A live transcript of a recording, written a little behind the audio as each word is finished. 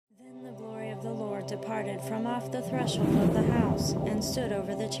Lord departed from off the threshold of the house, and stood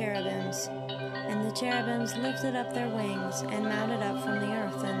over the cherubims. And the cherubims lifted up their wings, and mounted up from the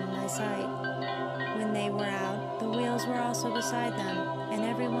earth in my sight. When they were out, the wheels were also beside them, and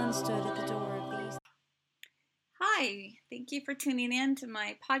everyone stood at the door of these. Hi, thank you for tuning in to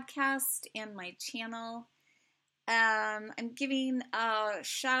my podcast and my channel. I'm giving a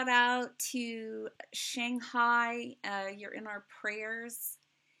shout out to Shanghai. You're in our prayers.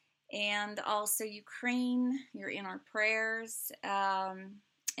 And also Ukraine, you're in our prayers.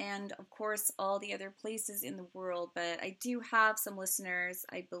 And of course, all the other places in the world. But I do have some listeners,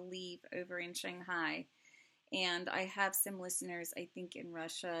 I believe, over in Shanghai. And I have some listeners, I think, in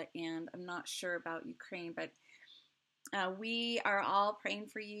Russia. And I'm not sure about Ukraine, but we are all praying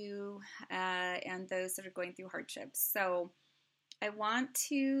for you and those that are going through hardships. So I want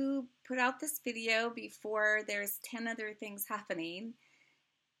to put out this video before there's 10 other things happening.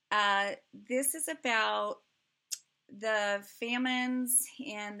 This is about the famines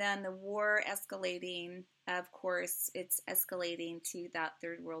and then the war escalating. Of course, it's escalating to that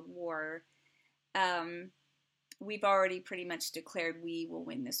Third World War. We've already pretty much declared we will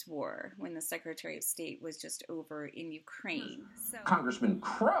win this war when the Secretary of State was just over in Ukraine. So, Congressman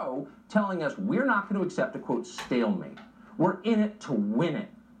Crow telling us we're not going to accept a, quote, stalemate. We're in it to win it.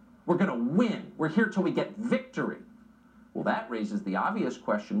 We're going to win. We're here till we get victory. Well, that raises the obvious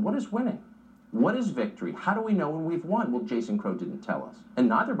question, what is winning? What is victory? How do we know when we've won? Well, Jason Crow didn't tell us. And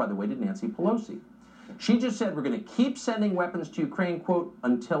neither, by the way, did Nancy Pelosi. She just said we're going to keep sending weapons to Ukraine, quote,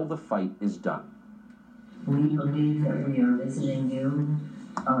 until the fight is done. We believe that we are visiting you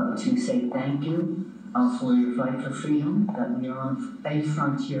to say thank you for your fight for freedom, that we are on a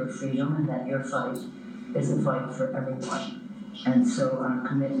frontier of freedom, and that your fight is a fight for everyone. And so our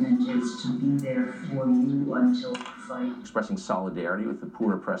commitment is to be there for you until the fight. Expressing solidarity with the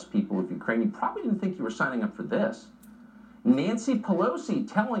poor, oppressed people of Ukraine. You probably didn't think you were signing up for this. Nancy Pelosi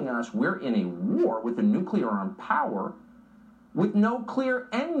telling us we're in a war with a nuclear-armed power with no clear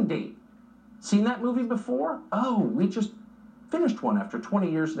end date. Seen that movie before? Oh, we just finished one after 20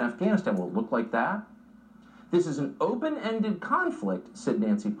 years in Afghanistan. Will it look like that? This is an open-ended conflict, said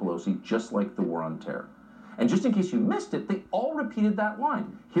Nancy Pelosi, just like the war on terror. And just in case you missed it, they all repeated that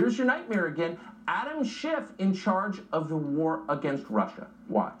line. Here's your nightmare again. Adam Schiff in charge of the war against Russia.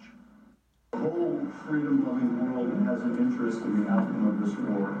 Watch. The whole freedom-loving world has an interest in the outcome of this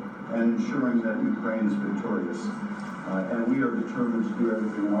war and ensuring that Ukraine is victorious. And we are determined to do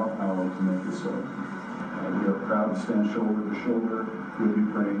everything in our power to make it so. We are proud to stand shoulder to shoulder with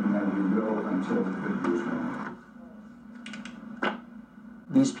Ukraine, and we will until the victory is won.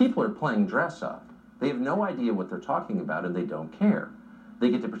 These people are playing dress up. They have no idea what they're talking about, and they don't care.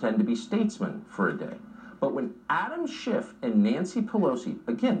 They get to pretend to be statesmen for a day. But when Adam Schiff and Nancy Pelosi,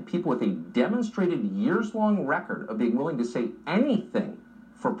 again, people with a demonstrated years-long record of being willing to say anything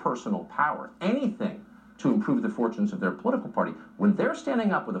for personal power, anything to improve the fortunes of their political party, when they're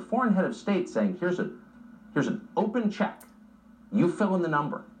standing up with a foreign head of state saying, here's an open check, you fill in the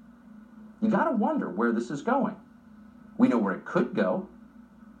number, you got to wonder where this is going. We know where it could go.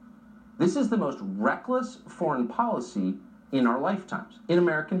 This is the most reckless foreign policy in our lifetimes, in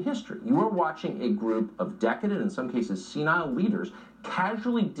American history. You are watching a group of decadent, in some cases senile leaders,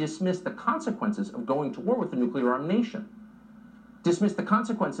 casually dismiss the consequences of going to war with a nuclear-armed nation. Dismiss the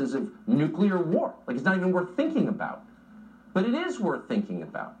consequences of nuclear war, like it's not even worth thinking about. But it is worth thinking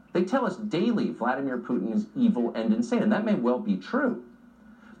about. They tell us daily Vladimir Putin is evil and insane, and that may well be true.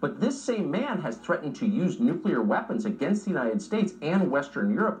 But this same man has threatened to use nuclear weapons against the United States and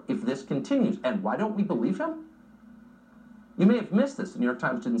Western Europe if this continues. And why don't we believe him? You may have missed this. The New York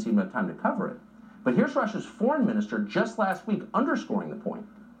Times didn't seem to have time to cover it. But here's Russia's foreign minister just last week underscoring the point.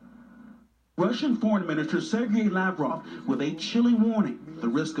 Russian Foreign Minister Sergei Lavrov with a chilling warning. The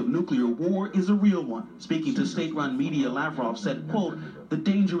risk of nuclear war is a real one. Speaking to state-run media, Lavrov said, quote, "The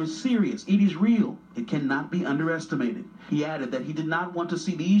danger is serious. It is real. It cannot be underestimated." He added that he did not want to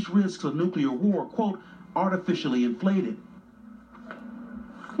see these risks of nuclear war, quote, "artificially inflated."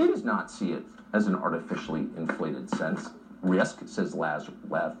 He does not see it as an artificially inflated risk, says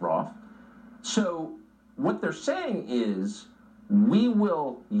Lavrov. So what they're saying is, we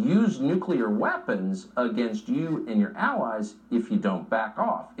will use nuclear weapons against you and your allies if you don't back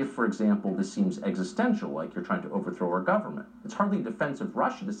off. If, for example, this seems existential, like you're trying to overthrow our government. It's hardly a defense of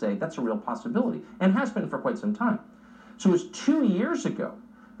Russia to say that's a real possibility, and has been for quite some time. So it was 2 years ago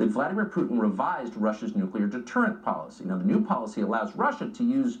that Vladimir Putin revised Russia's nuclear deterrent policy. Now, the new policy allows Russia to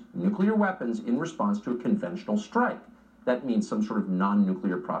use nuclear weapons in response to a conventional strike. That means some sort of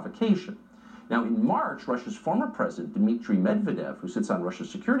non-nuclear provocation. Now, in March, Russia's former president, Dmitry Medvedev, who sits on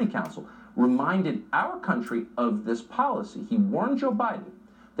Russia's Security Council, reminded our country of this policy. He warned Joe Biden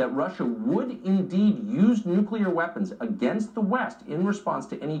that Russia would indeed use nuclear weapons against the West in response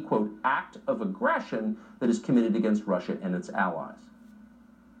to any, quote, act of aggression that is committed against Russia and its allies.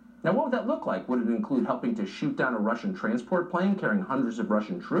 Now, what would that look like? Would it include helping to shoot down a Russian transport plane carrying hundreds of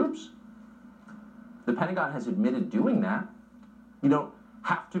Russian troops? The Pentagon has admitted doing that. You don't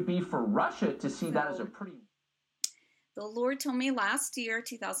have to be for Russia to see that as a pretty... The Lord told me last year,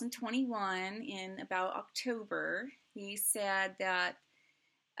 2021, in about October, He said that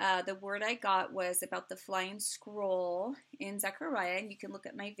the word I got was about the flying scroll in Zechariah, and you can look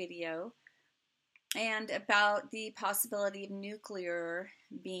at my video, and about the possibility of nuclear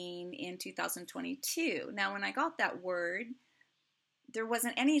being in 2022. Now, when I got that word, there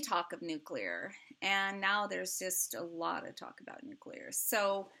wasn't any talk of nuclear, and now there's just a lot of talk about nuclear.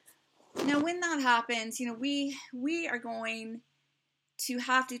 So, now when that happens, we are going to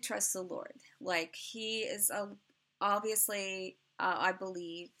have to trust the Lord. Like, He is obviously, I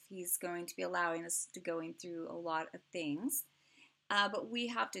believe He's going to be allowing us to going through a lot of things. But we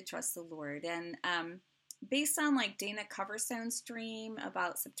have to trust the Lord. And based on like Dana Coverstone's dream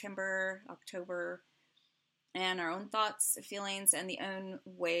about September, October, and our own thoughts, feelings, and the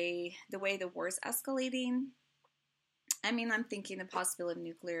way the war is escalating, I mean, I'm thinking the possibility of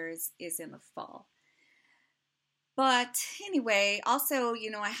nuclear is in the fall. But anyway, also,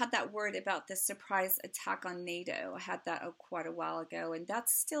 I had that word about the surprise attack on NATO. I had that quite a while ago, and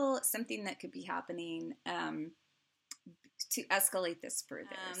that's still something that could be happening to escalate this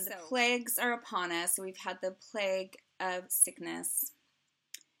further. The plagues are upon us. We've had the plague of sickness,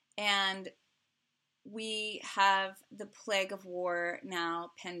 and we have the plague of war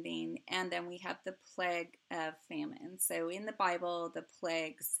now pending, and then we have the plague of famine. So in the Bible, the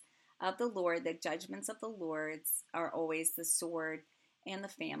plagues of the Lord, the judgments of the Lord are always the sword and the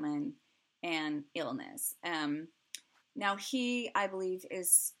famine and illness. Now He, I believe,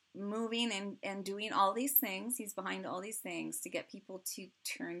 is moving and doing all these things. He's behind all these things to get people to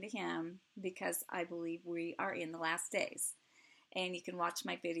turn to Him, because I believe we are in the last days. And you can watch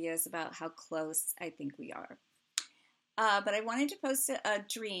my videos about how close I think we are. But I wanted to post a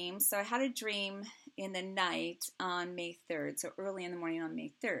dream. So I had a dream in the night on May 3rd, so early in the morning on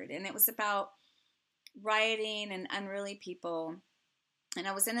May 3rd. And it was about rioting and unruly people. And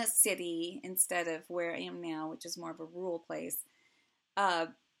I was in a city instead of where I am now, which is more of a rural place.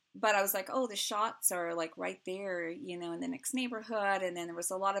 But I was like, oh, the shots are like right there, in the next neighborhood. And then there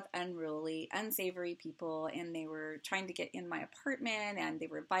was a lot of unruly, unsavory people, and they were trying to get in my apartment, and they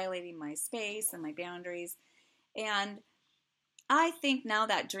were violating my space and my boundaries. And I think now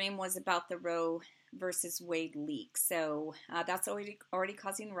that dream was about the Roe versus Wade leak. So that's already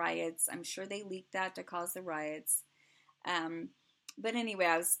causing riots. I'm sure they leaked that to cause the riots. But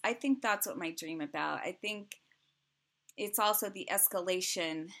anyway, I think that's what my dream about. I think it's also the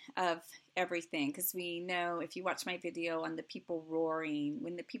escalation of everything, because we know, if you watch my video on the people roaring,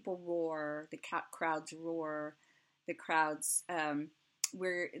 when the people roar, the crowds roar, the crowds,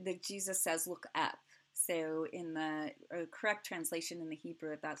 where Jesus says, look up. So in the correct translation in the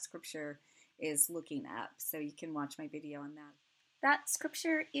Hebrew of that scripture is looking up. So you can watch my video on that. That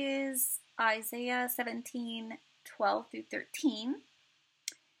scripture is Isaiah 17:12-13.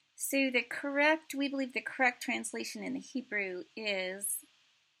 So we believe the correct translation in the Hebrew is,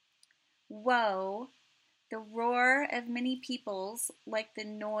 woe, the roar of many peoples, like the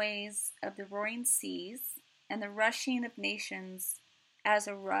noise of the roaring seas, and the rushing of nations as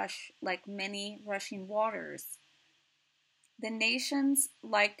a rush, like many rushing waters. The nations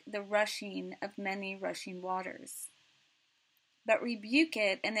like the rushing of many rushing waters. But rebuke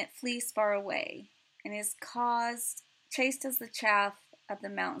it, and it flees far away, and is chased as the chaff of the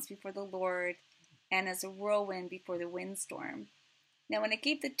mountains before the Lord, and as a whirlwind before the windstorm. Now, when I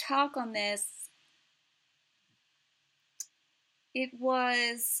gave the talk on this, it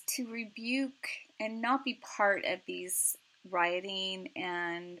was to rebuke and not be part of these rioting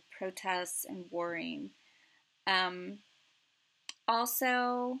and protests and warring.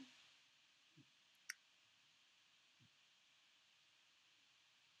 Also,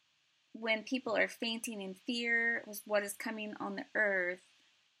 when people are fainting in fear was what is coming on the earth.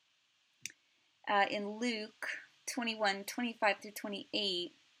 In Luke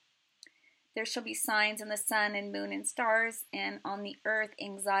 21:25-28, there shall be signs in the sun and moon and stars, and on the earth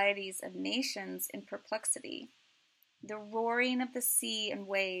anxieties of nations in perplexity, the roaring of the sea and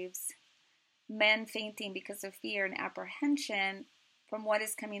waves, men fainting because of fear and apprehension from what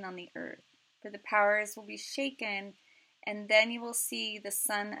is coming on the earth. For the powers will be shaken, And then you will see the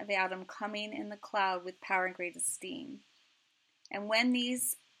son of Adam coming in the cloud with power and great esteem. And when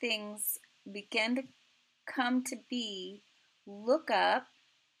these things begin to come to be, look up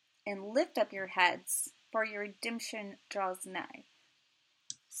and lift up your heads, for your redemption draws nigh.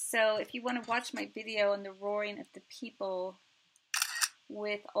 So if you want to watch my video on the roaring of the people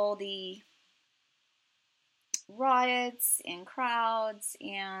with all the riots and crowds,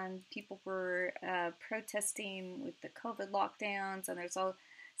 and people were protesting with the COVID lockdowns, and there's all.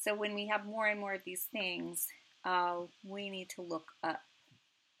 So when we have more and more of these things, we need to look up,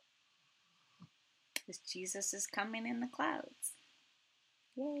 because Jesus is coming in the clouds.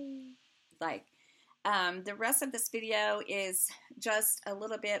 Yay! The rest of this video is just a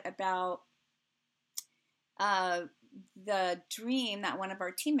little bit about the dream that one of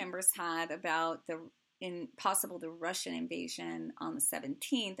our team members had about the Russian invasion on the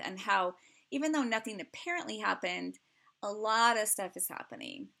 17th, and how even though nothing apparently happened, a lot of stuff is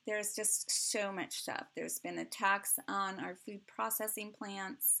happening. There's just so much stuff. There's been attacks on our food processing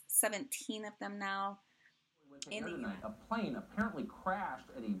plants, 17 of them now. A plane apparently crashed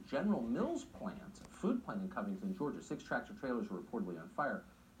at a General Mills plant, a food plant in Covington, Georgia. 6 tractor trailers were reportedly on fire.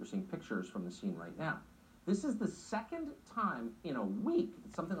 You're seeing pictures from the scene right now. This is the second time in a week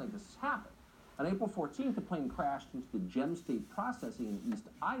that something like this has happened. On April 14th, the plane crashed into the Gem State Processing in East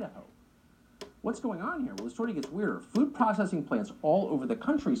Idaho. What's going on here? Well, the story gets weirder. Food processing plants all over the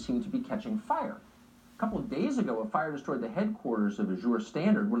country seem to be catching fire. A couple of days ago, a fire destroyed the headquarters of Azure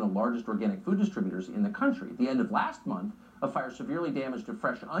Standard, one of the largest organic food distributors in the country. At the end of last month, a fire severely damaged a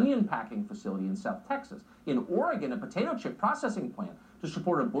fresh onion packing facility in South Texas. In Oregon, a potato chip processing plant just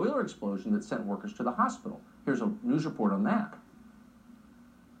reported a boiler explosion that sent workers to the hospital. Here's a news report on that.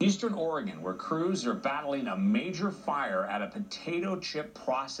 Eastern Oregon, where crews are battling a major fire at a potato chip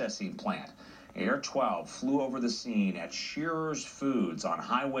processing plant. Air 12 flew over the scene at Shearer's Foods on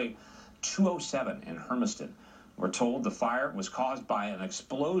Highway 207 in Hermiston. We're told the fire was caused by an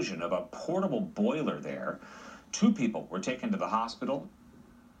explosion of a portable boiler there. 2 people were taken to the hospital.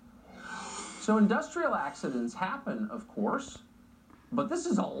 So industrial accidents happen, of course, but this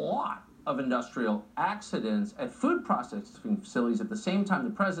is a lot of industrial accidents at food processing facilities at the same time the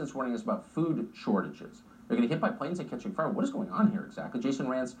president's warning us about food shortages. They're getting hit by planes and catching fire. What is going on here exactly? Jason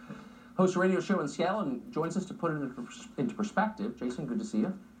Rantz hosts a radio show in Seattle and joins us to put it into perspective. Jason, good to see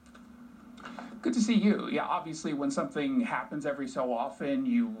you. Good to see you. Yeah, obviously when something happens every so often,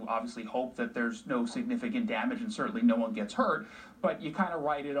 you obviously hope that there's no significant damage and certainly no one gets hurt, but you kind of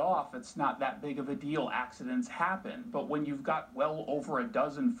write it off. It's not that big of a deal. Accidents happen. But when you've got well over a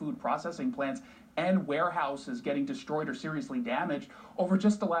dozen food processing plants and warehouses getting destroyed or seriously damaged over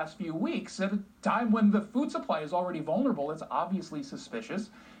just the last few weeks, at a time when the food supply is already vulnerable, it's obviously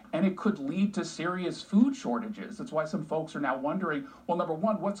suspicious. And it could lead to serious food shortages. That's why some folks are now wondering, well, number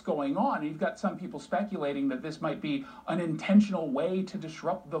one, what's going on? And you've got some people speculating that this might be an intentional way to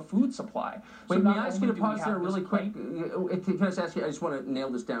disrupt the food supply. Wait, may I ask you to pause there really quick? Can I just ask you, I just want to nail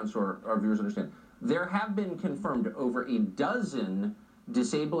this down so our viewers understand. There have been confirmed over a dozen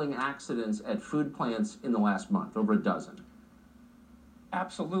disabling accidents at food plants in the last month, over a dozen.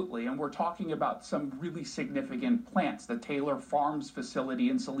 Absolutely, and we're talking about some really significant plants. The Taylor Farms facility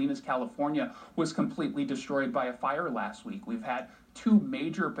in Salinas, California was completely destroyed by a fire last week. We've had 2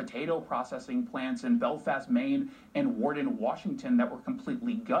 major potato processing plants in Belfast, Maine and Warden, Washington that were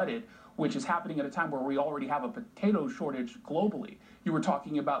completely gutted, which is happening at a time where we already have a potato shortage globally. You were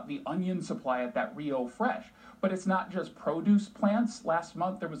talking about the onion supply at that Rio Fresh, but it's not just produce plants. Last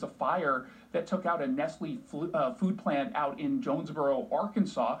month there was a fire that took out a Nestle food plant out in Jonesboro,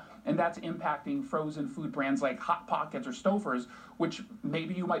 Arkansas, and that's impacting frozen food brands like Hot Pockets or Stouffer's, which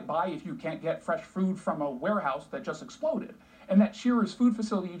maybe you might buy if you can't get fresh food from a warehouse that just exploded. And that Shearer's Food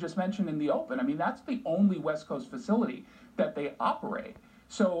facility you just mentioned in the open, I mean, that's the only West Coast facility that they operate.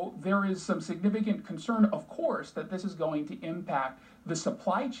 So there is some significant concern, of course, that this is going to impact the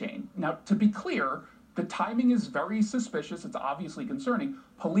supply chain. Now, to be clear, the timing is very suspicious. It's obviously concerning.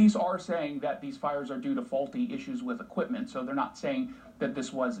 Police are saying that these fires are due to faulty issues with equipment, so they're not saying that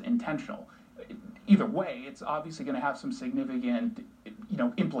this was intentional. Either way, it's obviously going to have some significant,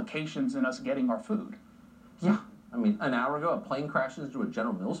 implications in us getting our food. Yeah, I mean, an hour ago, a plane crashed into a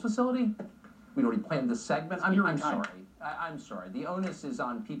General Mills facility. We'd already planned this segment. I'm sorry. I'm sorry. The onus is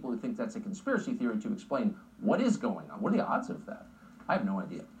on people who think that's a conspiracy theory to explain what is going on. What are the odds of that? I have no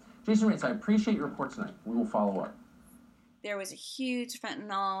idea. Jason Rantz, I appreciate your report tonight. We will follow up. There was a huge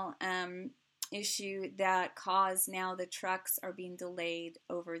fentanyl issue that caused now the trucks are being delayed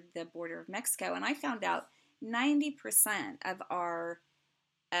over the border of Mexico. And I found out 90% of our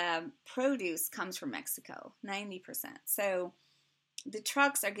produce comes from Mexico, 90%. So the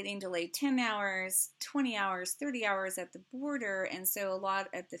trucks are getting delayed 10 hours, 20 hours, 30 hours at the border, and so a lot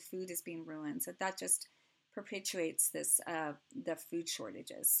of the food is being ruined. So that just perpetuates this the food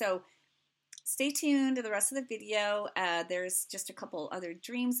shortages. So stay tuned to the rest of the video. There's just a couple other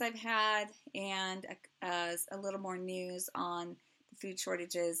dreams I've had, and a little more news on the food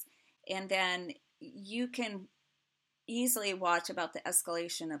shortages, and then you can easily watch about the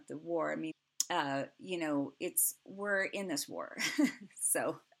escalation of the war. I mean, we're in this war.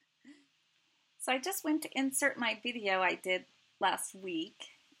 So I just went to insert my video I did last week,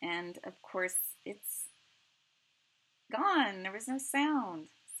 and of course it's gone. There was no sound.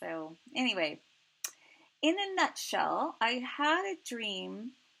 So anyway, in a nutshell, I had a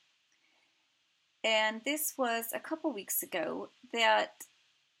dream, and this was a couple weeks ago, that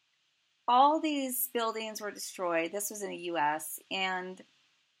all these buildings were destroyed. This was in the U.S., and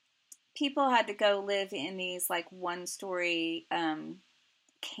people had to go live in these like one-story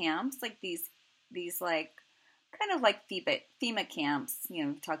camps, like these like kind of like FEMA camps. You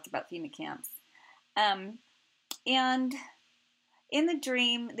know, we talked about FEMA camps. And in the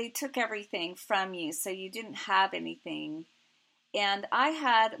dream, they took everything from you, so you didn't have anything. And I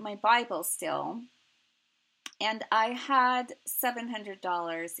had my Bible still, and I had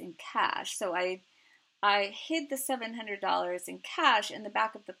 $700 in cash. So I hid the $700 in cash in the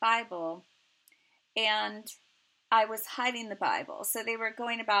back of the Bible, and I was hiding the Bible. So they were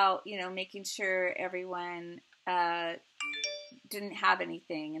going about, making sure everyone didn't have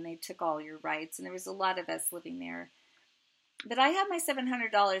anything, and they took all your rights. And there was a lot of us living there. But I had my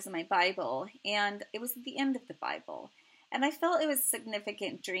 $700 in my Bible, and it was at the end of the Bible. And I felt it was a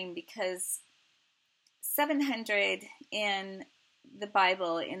significant dream because 700 in the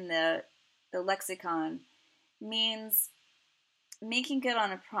Bible, in the lexicon, means making good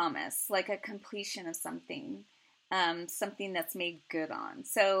on a promise, like a completion of something, something that's made good on.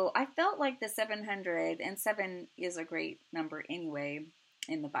 So I felt like the 700, and 7 is a great number anyway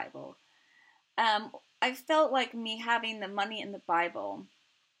in the Bible. I felt like me having the money in the Bible,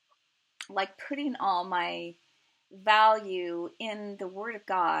 like putting all my value in the Word of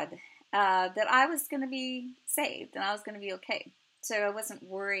God, that I was going to be saved and I was going to be okay. So I wasn't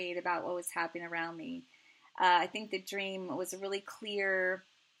worried about what was happening around me. I think the dream was a really clear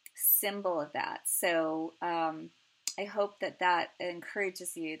symbol of that. So I hope that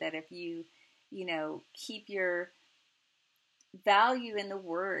encourages you, that if you, keep your value in the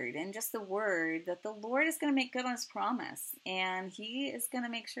Word, and just the Word, that the Lord is going to make good on His promise, and He is going to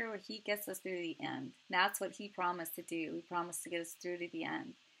make sure He gets us through the end. That's what He promised to do. He promised to get us through to the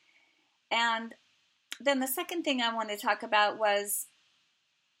end. And then the second thing I wanted to talk about was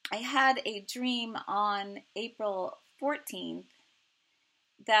I had a dream on April 14th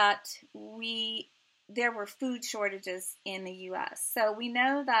that there were food shortages in the U.S. So we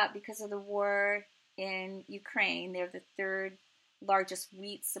know that because of the war in Ukraine, they're the third largest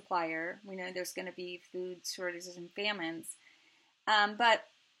wheat supplier. We know there's going to be food shortages and famines. But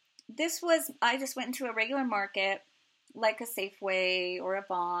I just went into a regular market, like a Safeway or a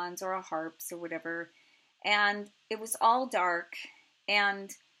Vons or a Harps or whatever, and it was all dark,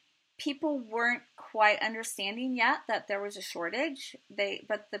 and people weren't quite understanding yet that there was a shortage.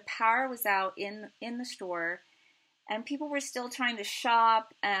 But the power was out in the store, and people were still trying to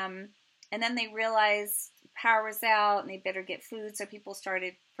shop. And then they realized power was out and they better get food, so people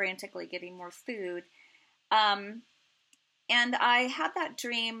started frantically getting more food. And I had that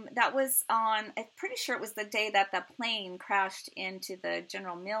dream. That was I'm pretty sure it was the day that the plane crashed into the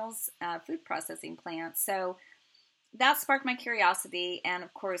General Mills food processing plant. So that sparked my curiosity. And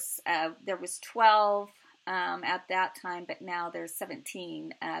of course, there was 12 at that time, but now there's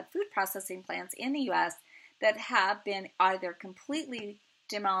 17 food processing plants in the U.S. that have been either completely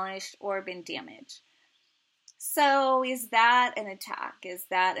demolished or been damaged. So is that an attack? Is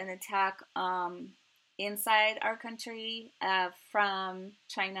that an attack inside our country from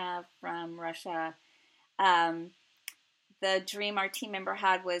China, from Russia? The dream our team member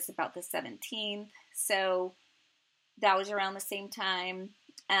had was about the 17th. So that was around the same time.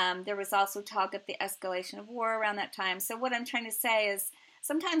 There was also talk of the escalation of war around that time. So what I'm trying to say is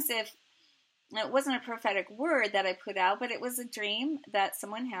sometimes if it wasn't a prophetic word that I put out, but it was a dream that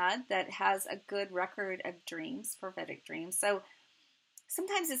someone had that has a good record of dreams, prophetic dreams. So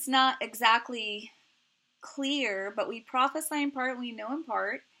sometimes it's not exactly clear, but we prophesy in part, we know in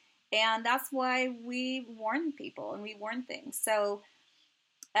part, and that's why we warn people and we warn things. So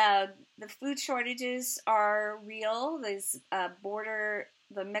the food shortages are real. These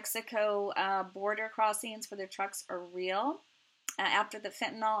the Mexico border crossings for the trucks are real. after the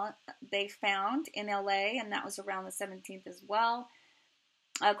fentanyl they found in LA, and that was around the 17th as well.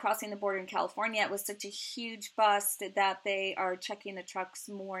 Crossing the border in California, it was such a huge bust that they are checking the trucks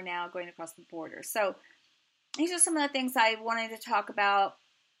more now going across the border. So these are some of the things I wanted to talk about.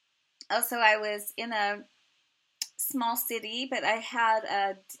 Also, I was in a small city, but I had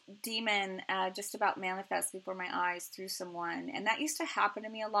a demon just about manifest before my eyes through someone. And that used to happen to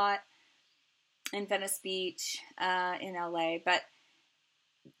me a lot in Venice Beach, in LA. But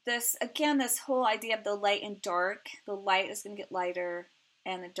this whole idea of the light and dark, the light is going to get lighter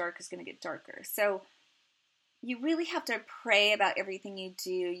and the dark is going to get darker. So you really have to pray about everything you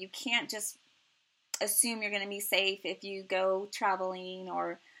do. You can't just assume you're going to be safe if you go traveling,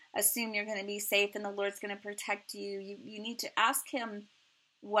 or assume you're going to be safe and the Lord's going to protect you. You need to ask Him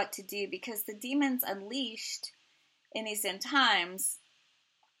what to do, because the demons unleashed in these end times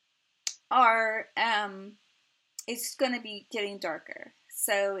are, it's going to be getting darker.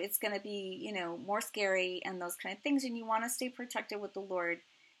 So it's going to be, more scary and those kind of things. And you want to stay protected with the Lord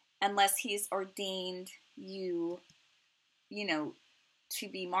unless He's ordained you, to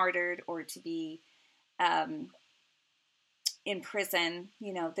be martyred or to be in prison.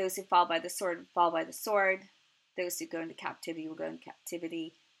 Those who fall by the sword fall by the sword. Those who go into captivity will go into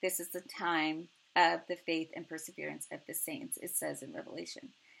captivity. This is the time of the faith and perseverance of the saints, it says in Revelation.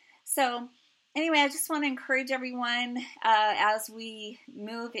 So anyway, I just want to encourage everyone as we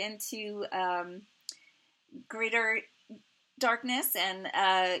move into greater darkness and,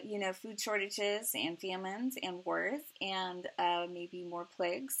 food shortages and famines and wars and maybe more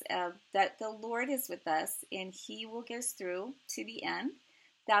plagues, that the Lord is with us and He will get us through to the end.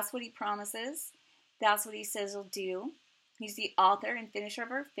 That's what He promises. That's what He says He'll do. He's the author and finisher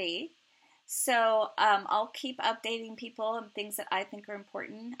of our faith. So I'll keep updating people on things that I think are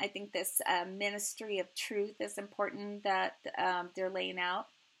important. I think this ministry of truth is important that they're laying out.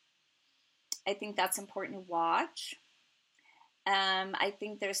 I think that's important to watch. I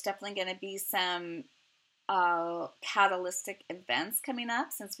think there's definitely going to be some catalytic events coming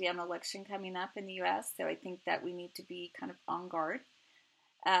up since we have an election coming up in the U.S. So I think that we need to be kind of on guard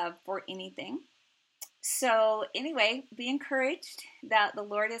for anything. So anyway, be encouraged that the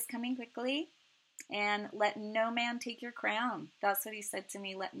Lord is coming quickly, and let no man take your crown. That's what He said to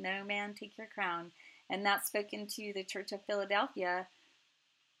me, let no man take your crown. And that's spoken to the Church of Philadelphia,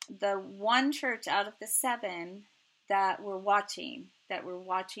 the one church out of the 7 that were watching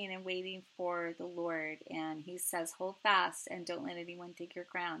and waiting for the Lord. And He says, hold fast and don't let anyone take your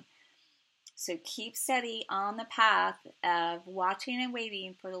crown. So keep steady on the path of watching and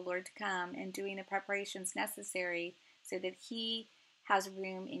waiting for the Lord to come and doing the preparations necessary so that He has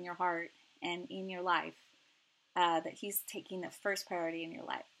room in your heart and in your life, that He's taking the first priority in your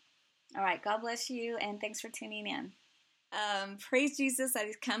life. All right, God bless you, and thanks for tuning in. Praise Jesus that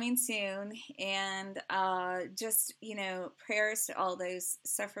He's coming soon, and just, prayers to all those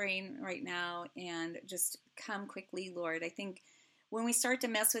suffering right now, and just come quickly, Lord. I think when we start to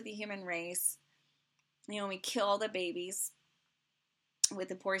mess with the human race, we kill all the babies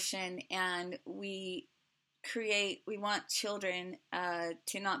with abortion, and we want children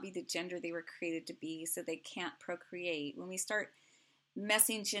to not be the gender they were created to be, so they can't procreate. When we start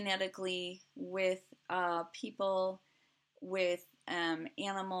messing genetically with people, with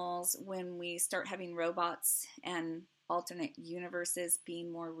animals, when we start having robots and alternate universes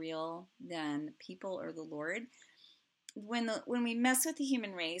being more real than people or the Lord, when we mess with the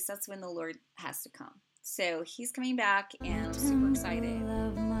human race, that's when the Lord has to come. So He's coming back, and I'm super excited.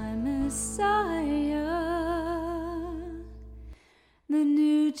 Of my Messiah, the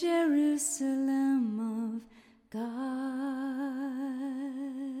New Jerusalem.